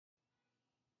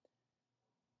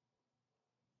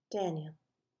Daniel,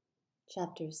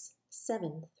 chapters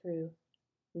 7 through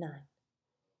 9.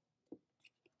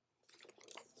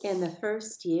 In the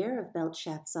first year of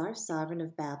Belshazzar, sovereign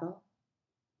of Babel,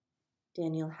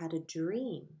 Daniel had a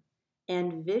dream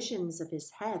and visions of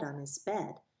his head on his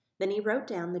bed. Then he wrote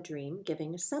down the dream,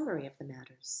 giving a summary of the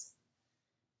matters.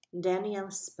 Daniel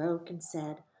spoke and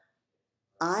said,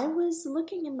 I was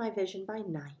looking in my vision by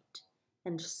night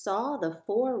and saw the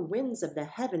 4 winds of the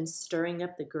heavens stirring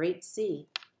up the great sea.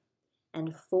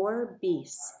 And 4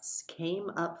 beasts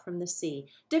came up from the sea,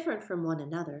 different from one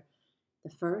another. The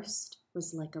first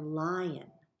was like a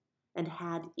lion and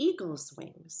had eagle's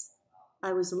wings.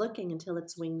 I was looking until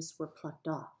its wings were plucked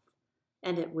off,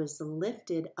 and it was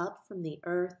lifted up from the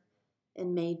earth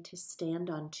and made to stand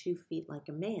on 2 feet like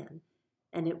a man,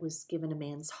 and it was given a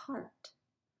man's heart.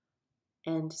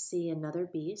 And see another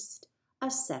beast, a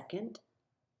second,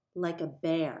 like a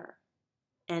bear,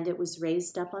 and it was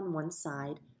raised up on one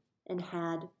side, and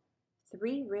had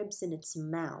 3 ribs in its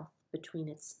mouth between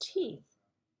its teeth.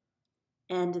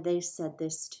 And they said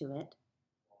this to it,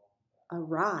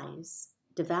 Arise,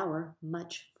 devour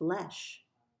much flesh.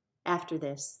 After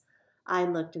this, I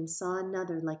looked and saw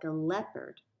another like a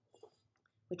leopard,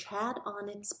 which had on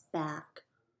its back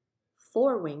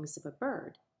 4 wings of a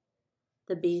bird.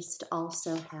 The beast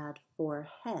also had 4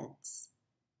 heads,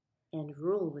 and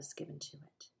rule was given to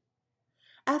it.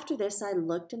 After this I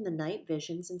looked in the night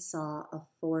visions and saw a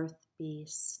 4th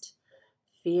beast,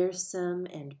 fearsome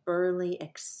and burly,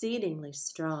 exceedingly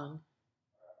strong,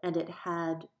 and it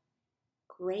had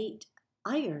great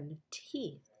iron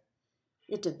teeth.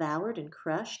 It devoured and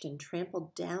crushed and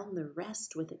trampled down the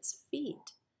rest with its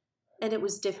feet, and it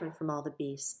was different from all the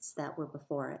beasts that were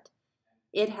before it.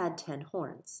 It had 10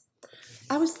 horns.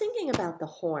 I was thinking about the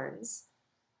horns,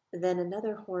 then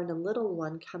another horn, a little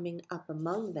one, coming up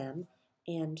among them,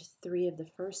 and 3 of the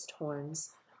first horns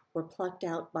were plucked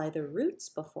out by the roots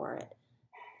before it.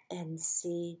 And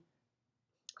see,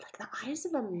 like the eyes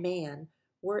of a man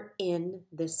were in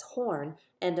this horn,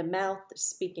 and a mouth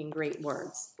speaking great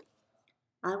words.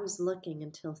 I was looking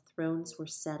until thrones were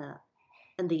set up,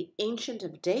 and the Ancient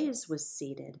of Days was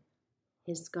seated.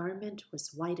 His garment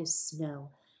was white as snow,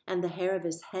 and the hair of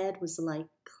his head was like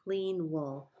clean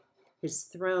wool. His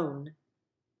throne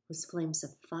was flames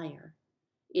of fire,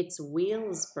 its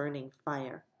wheels burning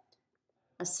fire.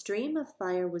 A stream of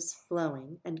fire was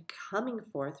flowing and coming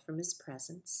forth from his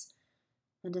presence,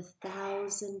 and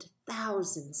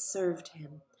 1,000,000 served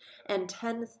him, and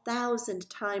 10,000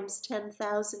 times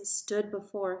 10,000 stood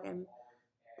before him.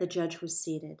 The judge was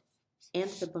seated, and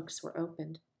the books were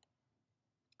opened.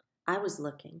 I was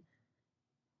looking.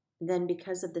 Then,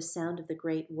 because of the sound of the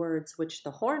great words which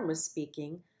the horn was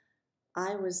speaking,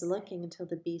 I was looking until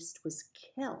the beast was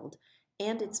killed,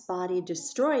 and its body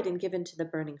destroyed and given to the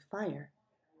burning fire.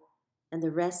 And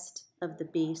the rest of the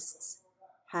beasts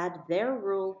had their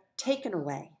rule taken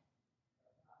away.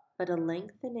 But a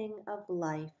lengthening of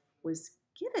life was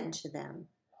given to them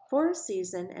for a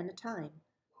season and a time.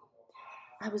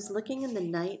 I was looking in the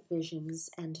night visions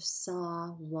and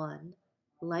saw one,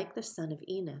 like the son of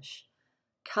Enosh,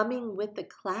 coming with the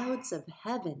clouds of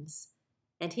heavens.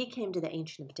 And he came to the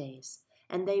Ancient of Days,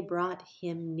 and they brought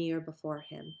him near before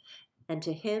him. And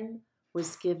to him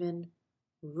was given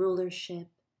rulership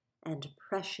and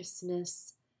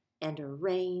preciousness and a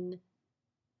reign,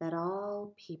 that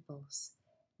all peoples,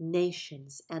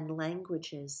 nations, and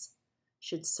languages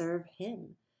should serve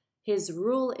him. His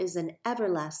rule is an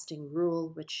everlasting rule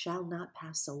which shall not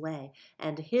pass away,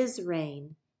 and his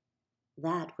reign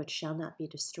that which shall not be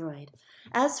destroyed.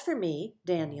 As for me,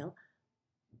 Daniel,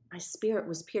 my spirit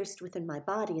was pierced within my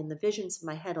body, and the visions of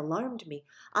my head alarmed me.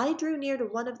 I drew near to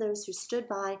one of those who stood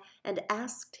by and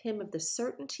asked him of the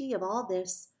certainty of all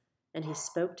this, and he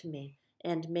spoke to me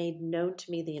and made known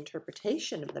to me the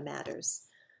interpretation of the matters.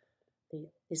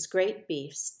 These great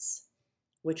beasts,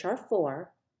 which are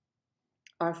 4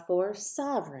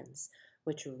 sovereigns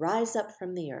which rise up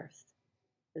from the earth.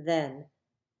 Then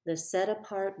the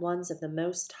set-apart ones of the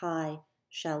Most High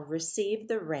shall receive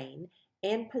the reign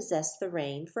and possess the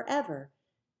reign forever,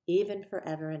 even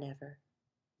forever and ever.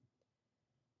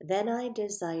 Then I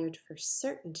desired for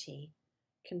certainty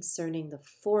concerning the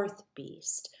 4th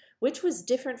beast, which was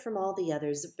different from all the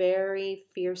others, very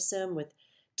fearsome, with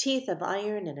teeth of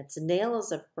iron and its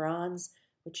nails of bronze,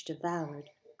 which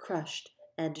devoured, crushed,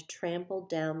 and trampled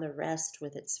down the rest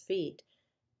with its feet,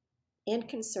 and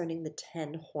concerning the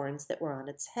 10 horns that were on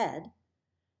its head,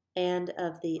 and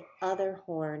of the other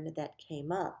horn that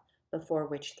came up, before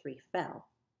which 3 fell.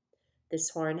 This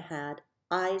horn had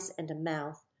eyes and a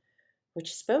mouth,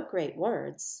 which spoke great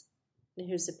words, and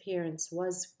whose appearance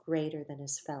was greater than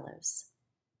his fellows.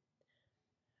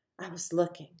 I was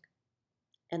looking,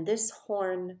 and this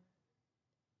horn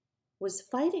was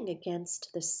fighting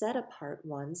against the set-apart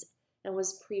ones and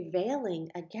was prevailing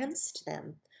against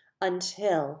them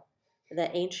until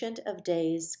the Ancient of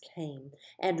Days came,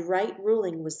 and right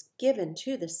ruling was given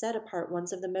to the set-apart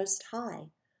ones of the Most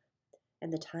High.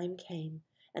 And the time came,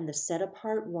 and the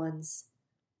set-apart ones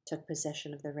took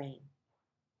possession of the reign.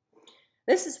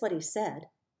 This is what he said.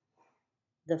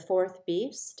 The fourth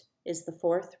beast is the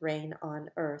fourth reign on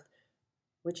earth,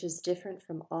 which is different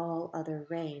from all other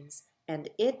reigns, and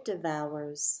it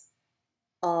devours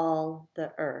all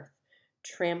the earth,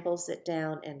 tramples it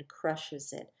down and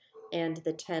crushes it. And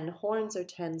the 10 horns are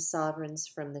 10 sovereigns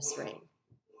from this reign.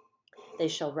 They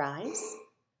shall rise,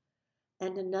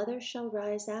 and another shall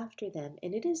rise after them,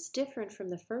 and it is different from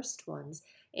the first ones,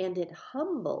 and it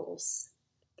humbles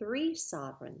 3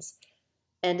 sovereigns,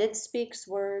 and it speaks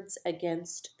words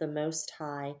against the Most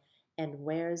High, and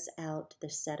wears out the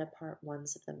set-apart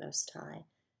ones of the Most High,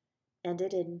 and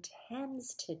it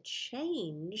intends to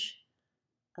change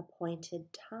appointed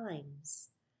times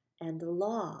and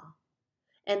law,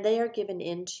 and they are given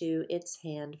into its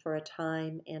hand for a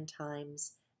time and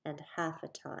times and half a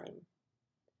time.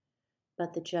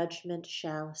 But the judgment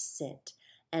shall sit,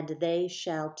 and they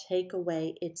shall take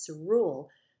away its rule,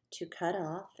 to cut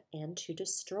off and to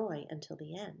destroy until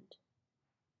the end.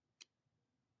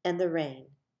 And the reign,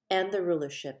 and the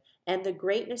rulership, and the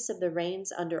greatness of the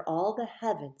reigns under all the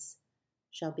heavens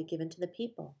shall be given to the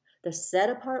people, the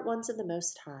set-apart ones of the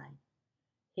Most High.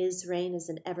 His reign is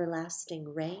an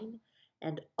everlasting reign,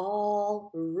 and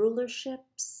all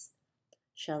rulerships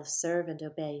shall serve and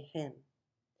obey him.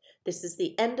 This is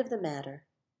the end of the matter.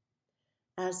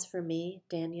 As for me,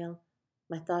 Daniel,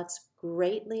 my thoughts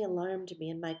greatly alarmed me,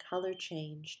 and my color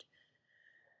changed,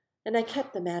 and I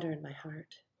kept the matter in my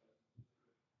heart.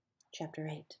 Chapter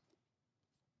 8.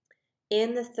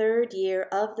 In the 3rd year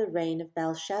of the reign of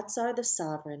Belshazzar the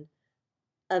sovereign,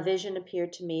 a vision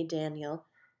appeared to me, Daniel,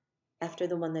 after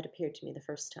the one that appeared to me the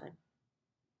first time.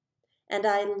 And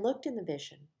I looked in the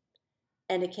vision,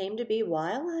 and it came to be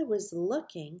while I was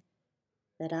looking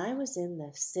that I was in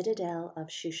the citadel of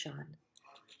Shushan,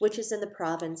 which is in the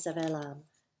province of Elam.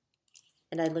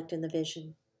 And I looked in the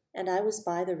vision, and I was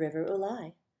by the river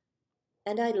Ulai.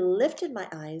 And I lifted my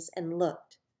eyes and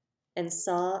looked, and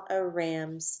saw a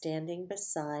ram standing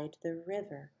beside the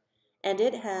river. And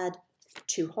it had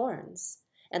 2 horns,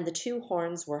 and the 2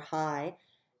 horns were high,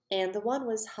 and the one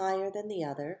was higher than the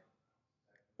other,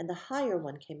 and the higher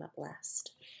one came up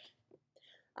last.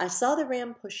 I saw the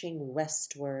ram pushing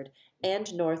westward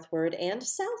and northward and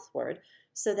southward,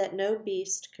 so that no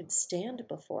beast could stand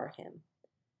before him.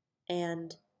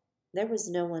 And there was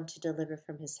no one to deliver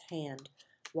from his hand,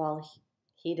 while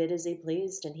he did as he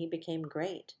pleased, and he became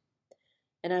great.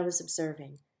 And I was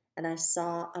observing, and I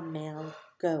saw a male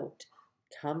goat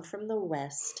come from the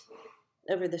west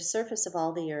over the surface of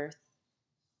all the earth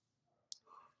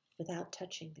without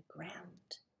touching the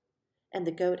ground. And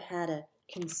the goat had a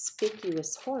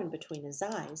conspicuous horn between his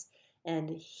eyes,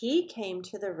 and he came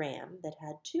to the ram that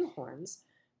had 2 horns,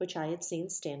 which I had seen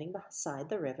standing beside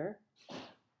the river,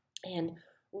 and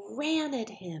ran at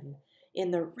him in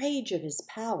the rage of his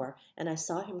power. And I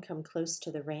saw him come close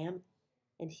to the ram,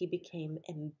 and he became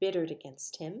embittered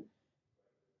against him,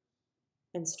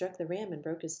 and struck the ram and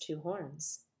broke his 2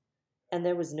 horns. And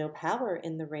there was no power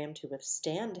in the ram to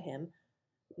withstand him,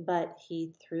 but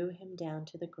he threw him down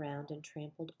to the ground and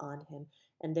trampled on him,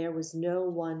 and there was no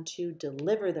one to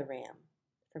deliver the ram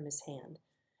from his hand.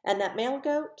 And that male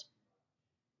goat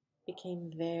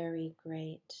became very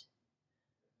great.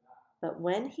 But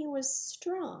when he was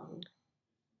strong,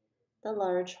 the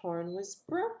large horn was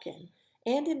broken,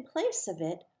 and in place of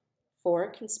it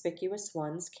 4 conspicuous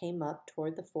ones came up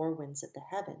toward the 4 winds of the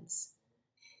heavens.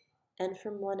 And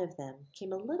from one of them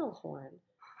came a little horn,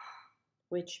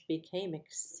 which became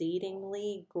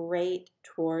exceedingly great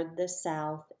toward the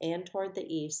south and toward the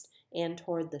east and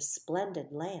toward the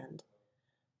splendid land.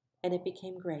 And it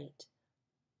became great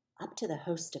up to the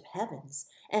host of heavens,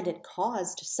 and it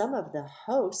caused some of the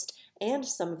host and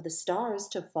some of the stars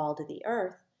to fall to the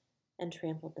earth and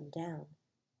trampled them down.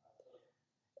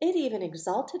 It even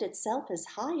exalted itself as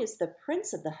high as the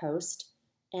prince of the host,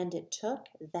 and it took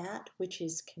that which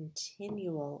is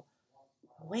continual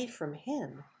away from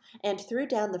him, and threw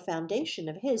down the foundation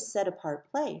of his set-apart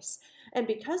place. And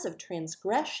because of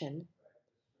transgression,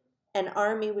 an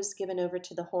army was given over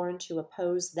to the horn to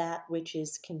oppose that which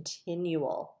is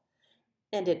continual.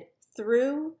 And it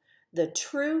threw the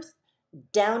truth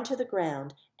down to the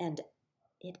ground, and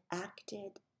it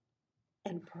acted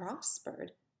and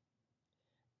prospered.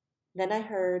 Then I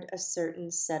heard a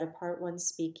certain set-apart one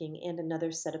speaking, and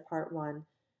another set-apart one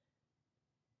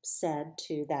said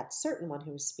to that certain one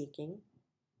who was speaking,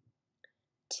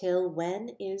 "Till when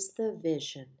is the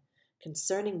vision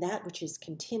concerning that which is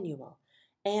continual,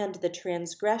 and the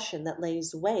transgression that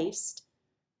lays waste,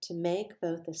 to make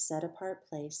both the set-apart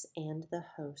place and the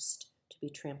host to be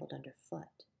trampled under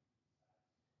foot?"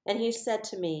 And he said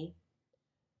to me,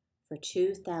 "For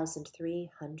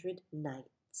 2,300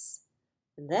 nights,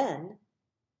 and then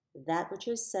that which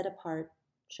is set apart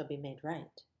shall be made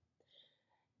right."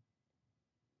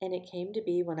 And it came to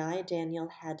be, when I, Daniel,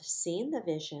 had seen the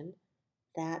vision,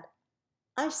 that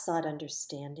I sought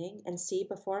understanding, and see,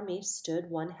 before me stood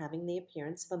one having the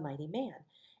appearance of a mighty man.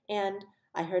 And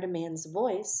I heard a man's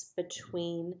voice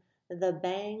between the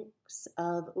banks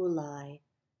of Ulai,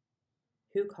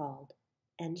 who called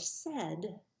and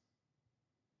said,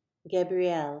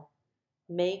 "Gabriel,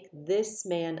 make this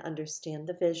man understand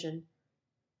the vision."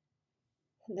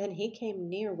 Then he came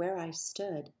near where I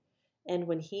stood, and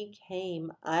when he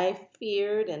came, I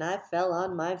feared, and I fell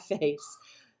on my face.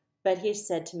 But he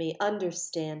said to me,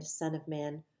 "Understand, son of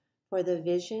man, for the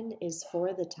vision is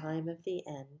for the time of the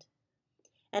end."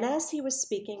 And as he was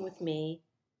speaking with me,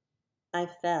 I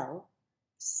fell,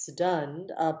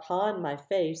 stunned, upon my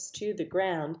face to the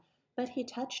ground. But he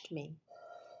touched me,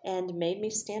 and made me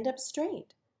stand up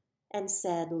straight, and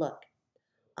said, "Look,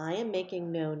 I am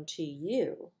making known to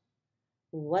you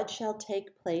what shall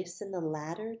take place in the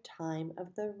latter time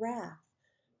of the wrath,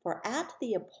 for at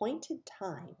the appointed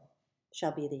time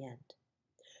shall be the end.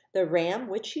 The ram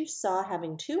which you saw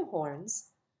having two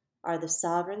horns are the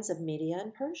sovereigns of Media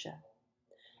and Persia,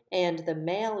 and the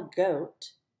male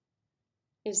goat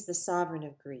is the sovereign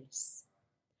of Greece,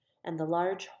 and the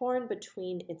large horn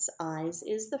between its eyes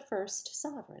is the first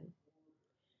sovereign.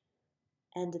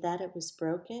 And that it was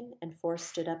broken and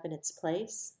forced it up in its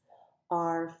place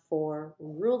are for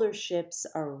rulerships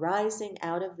arising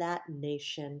out of that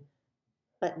nation,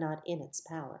 but not in its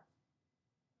power.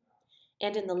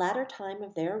 And in the latter time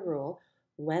of their rule,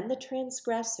 when the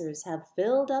transgressors have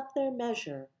filled up their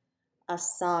measure, a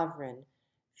sovereign,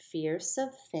 fierce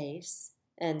of face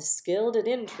and skilled at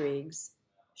intrigues,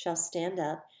 shall stand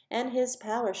up, and his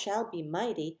power shall be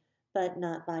mighty, but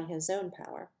not by his own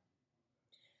power.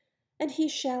 And he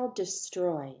shall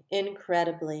destroy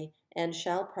incredibly, and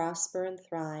shall prosper and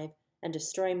thrive, and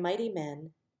destroy mighty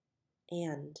men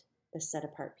and the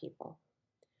set-apart people.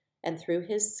 And through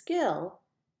his skill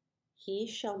he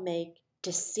shall make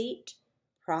deceit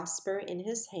prosper in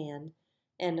his hand,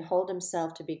 and hold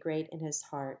himself to be great in his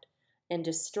heart, and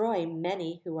destroy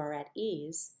many who are at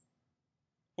ease,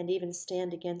 and even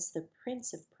stand against the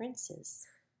Prince of princes.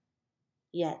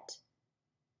 Yet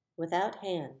without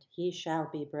hand he shall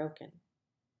be broken.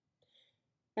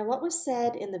 And what was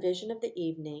said in the vision of the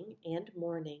evening and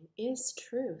morning is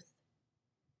truth.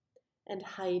 And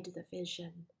hide the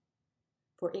vision,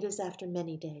 for it is after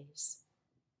many days.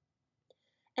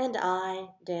 And I,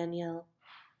 Daniel,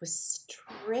 was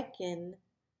stricken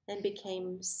and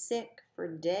became sick for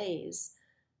days.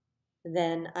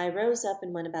 Then I rose up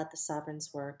and went about the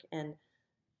sovereign's work, and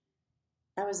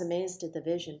I was amazed at the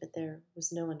vision, but there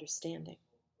was no understanding.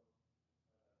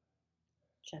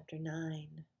 Chapter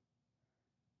 9.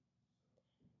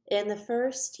 In the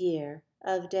first year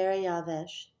of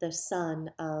Dariavesh, the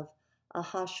son of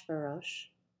Ahasuerus,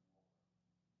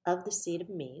 of the seed of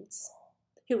Medes,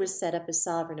 who was set up as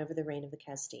sovereign over the reign of the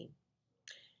Chaldean.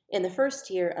 In the first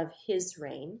year of his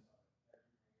reign,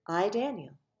 I,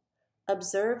 Daniel,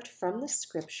 observed from the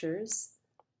scriptures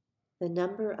the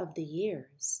number of the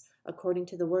years, according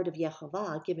to the word of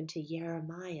Yehovah given to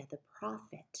Jeremiah the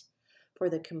prophet, for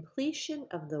the completion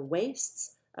of the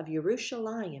wastes of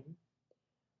Jerusalem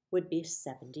would be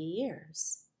 70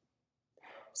 years.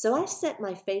 So I set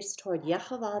my face toward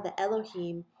Yehovah the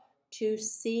Elohim to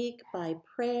seek by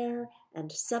prayer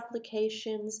and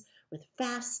supplications, with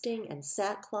fasting and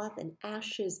sackcloth and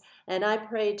ashes. And I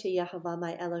prayed to Yehovah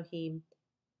my Elohim,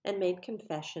 and made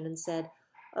confession, and said,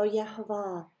 "O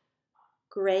Yehovah,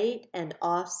 great and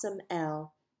awesome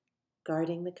El,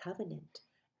 guarding the covenant,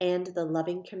 and the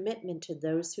loving commitment to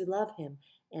those who love him,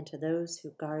 and to those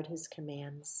who guard his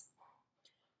commands.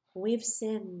 We've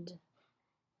sinned,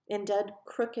 and done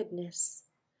crookedness,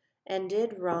 and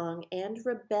did wrong, and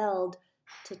rebelled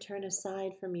to turn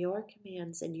aside from your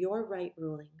commands and your right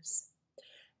rulings.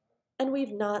 And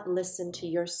we've not listened to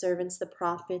your servants, the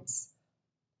prophets,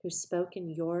 who spoke in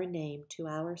your name to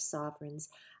our sovereigns,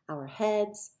 our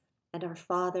heads, and our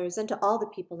fathers, and to all the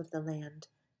people of the land.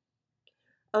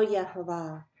 O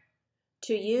Yehovah,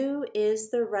 to you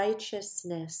is the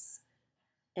righteousness,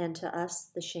 and to us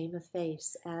the shame of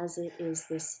face, as it is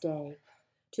this day,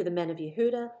 to the men of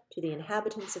Yehuda, to the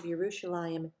inhabitants of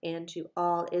Jerusalem, and to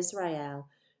all Israel,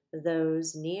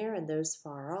 those near and those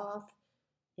far off,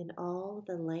 in all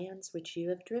the lands which you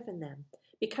have driven them,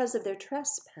 because of their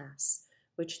trespass,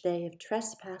 which they have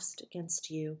trespassed against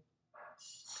you.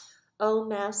 O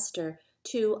Master,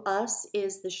 to us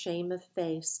is the shame of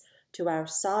face, to our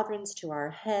sovereigns, to our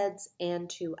heads, and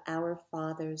to our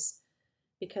fathers,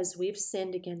 because we've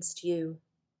sinned against you.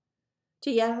 To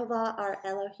Yehovah our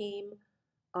Elohim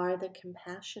are the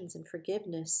compassions and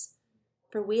forgiveness,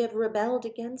 for we have rebelled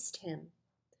against him.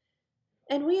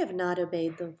 And we have not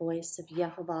obeyed the voice of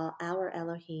Yehovah our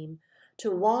Elohim to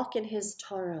walk in his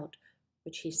Torah,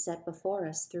 which he set before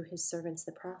us through his servants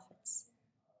the prophets.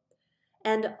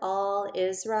 And all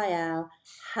Israel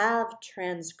have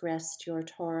transgressed your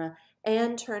Torah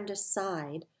and turned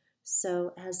aside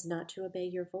so as not to obey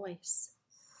your voice.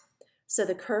 So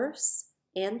the curse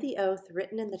and the oath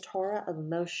written in the Torah of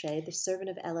Moshe, the servant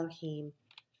of Elohim,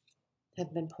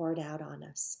 have been poured out on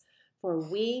us, for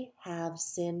we have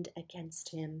sinned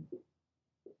against him.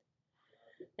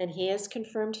 And he has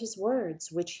confirmed his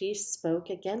words, which he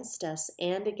spoke against us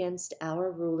and against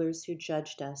our rulers who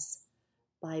judged us,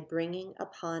 by bringing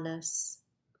upon us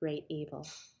great evil.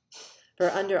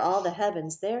 For under all the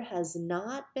heavens there has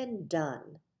not been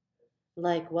done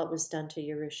like what was done to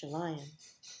Jerusalem.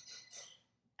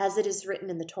 As it is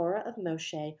written in the Torah of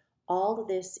Moshe, all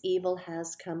this evil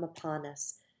has come upon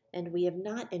us, and we have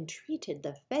not entreated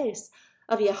the face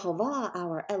of Yehovah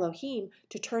our Elohim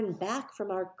to turn back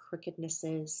from our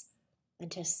crookednesses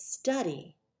and to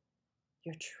study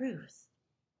your truth.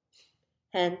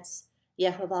 Hence,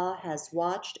 Yehovah has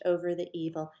watched over the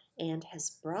evil and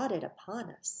has brought it upon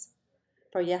us.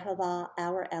 For Yehovah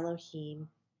our Elohim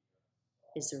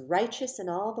is righteous in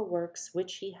all the works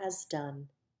which he has done,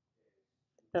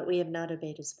 but we have not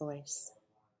obeyed his voice.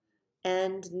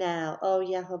 And now, O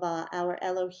Yehovah our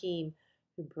Elohim,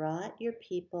 who brought your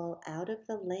people out of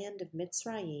the land of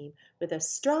Mitzrayim with a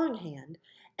strong hand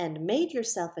and made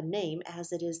yourself a name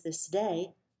as it is this day,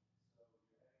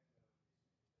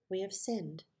 we have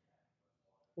sinned.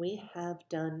 We have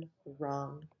done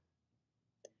wrong.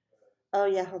 O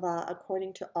Yehovah,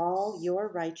 according to all your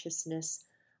righteousness,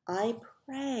 I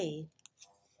pray,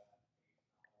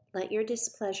 let your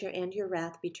displeasure and your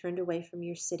wrath be turned away from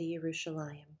your city,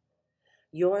 Jerusalem,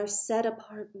 your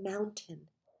set-apart mountain.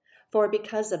 For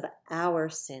because of our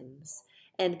sins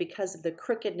and because of the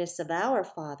crookedness of our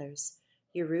fathers,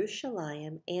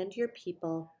 Jerusalem and your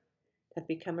people have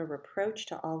become a reproach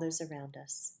to all those around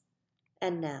us.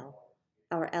 And now,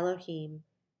 our Elohim,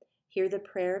 hear the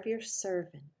prayer of your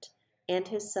servant and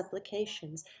his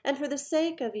supplications, and for the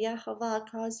sake of Yehovah,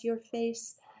 cause your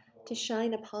face to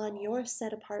shine upon your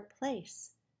set-apart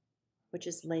place, which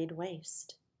is laid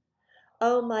waste.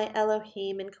 O my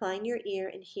Elohim, incline your ear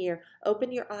and hear,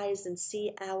 open your eyes and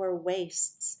see our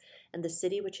wastes, and the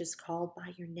city which is called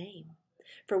by your name.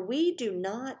 For we do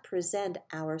not present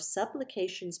our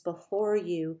supplications before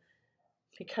you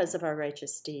because of our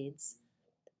righteous deeds,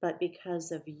 but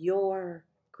because of your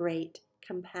great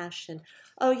compassion.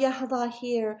 O Yehovah,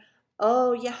 hear.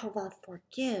 O Yehovah,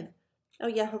 forgive. O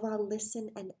Yehovah, listen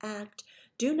and act.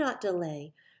 Do not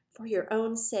delay. For your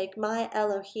own sake, my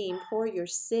Elohim, for your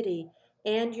city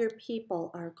and your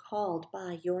people are called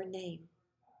by your name.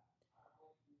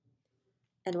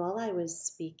 And while I was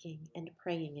speaking and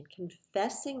praying and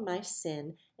confessing my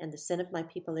sin and the sin of my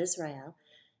people Israel,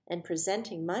 and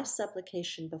presenting my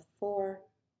supplication before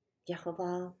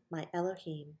Yehovah, my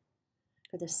Elohim,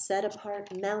 for the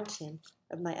set-apart mountain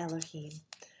of my Elohim.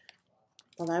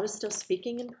 While I was still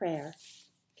speaking in prayer,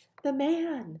 the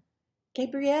man,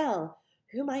 Gabriel,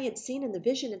 whom I had seen in the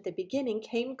vision at the beginning,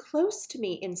 came close to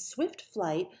me in swift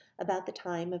flight about the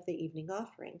time of the evening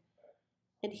offering.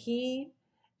 And he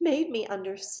made me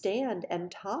understand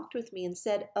and talked with me and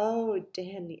said, "Oh,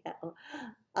 Daniel,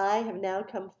 I have now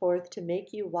come forth to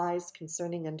make you wise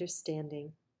concerning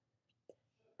understanding.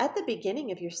 At the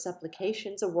beginning of your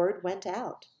supplications, a word went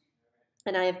out,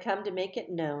 and I have come to make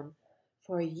it known,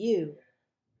 for you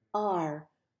are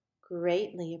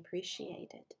greatly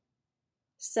appreciated.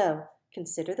 So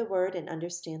consider the word and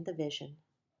understand the vision.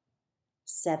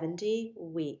 70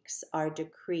 weeks are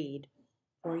decreed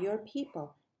for your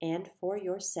people and for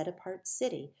your set-apart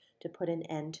city to put an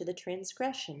end to the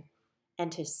transgression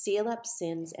and to seal up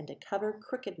sins and to cover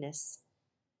crookedness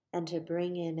and to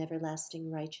bring in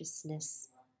everlasting righteousness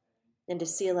and to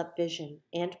seal up vision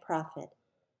and prophet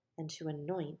and to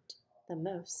anoint the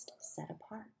most set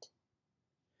apart.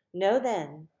 Know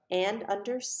then and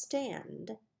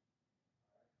understand,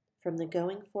 from the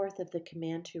going forth of the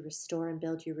command to restore and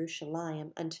build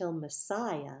Jerusalem until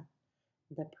Messiah,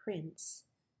 the Prince,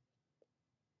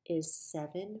 is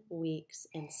 7 weeks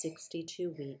and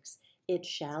 62 weeks. It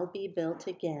shall be built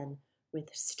again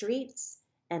with streets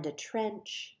and a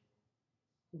trench,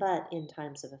 but in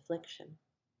times of affliction.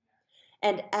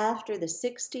 And after the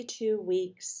 62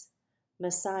 weeks,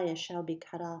 Messiah shall be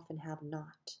cut off and have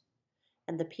naught.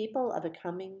 And the people of a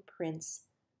coming prince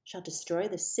shall destroy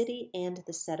the city and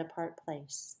the set apart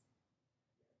place.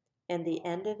 And the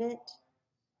end of it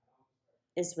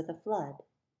is with a flood,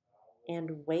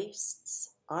 and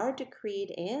wastes are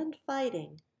decreed and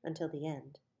fighting until the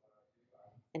end.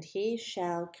 And he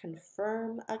shall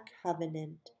confirm a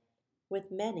covenant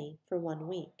with many for 1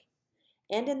 week.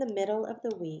 And in the middle of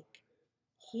the week,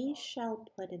 he shall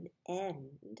put an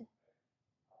end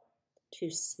to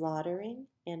slaughtering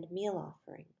and meal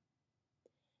offering.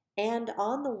 And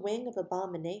on the wing of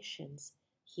abominations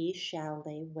he shall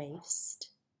lay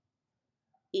waste,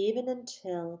 even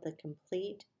until the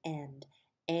complete end,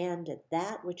 and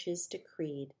that which is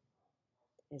decreed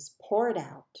is poured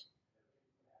out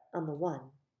on the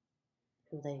one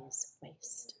who lays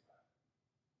waste.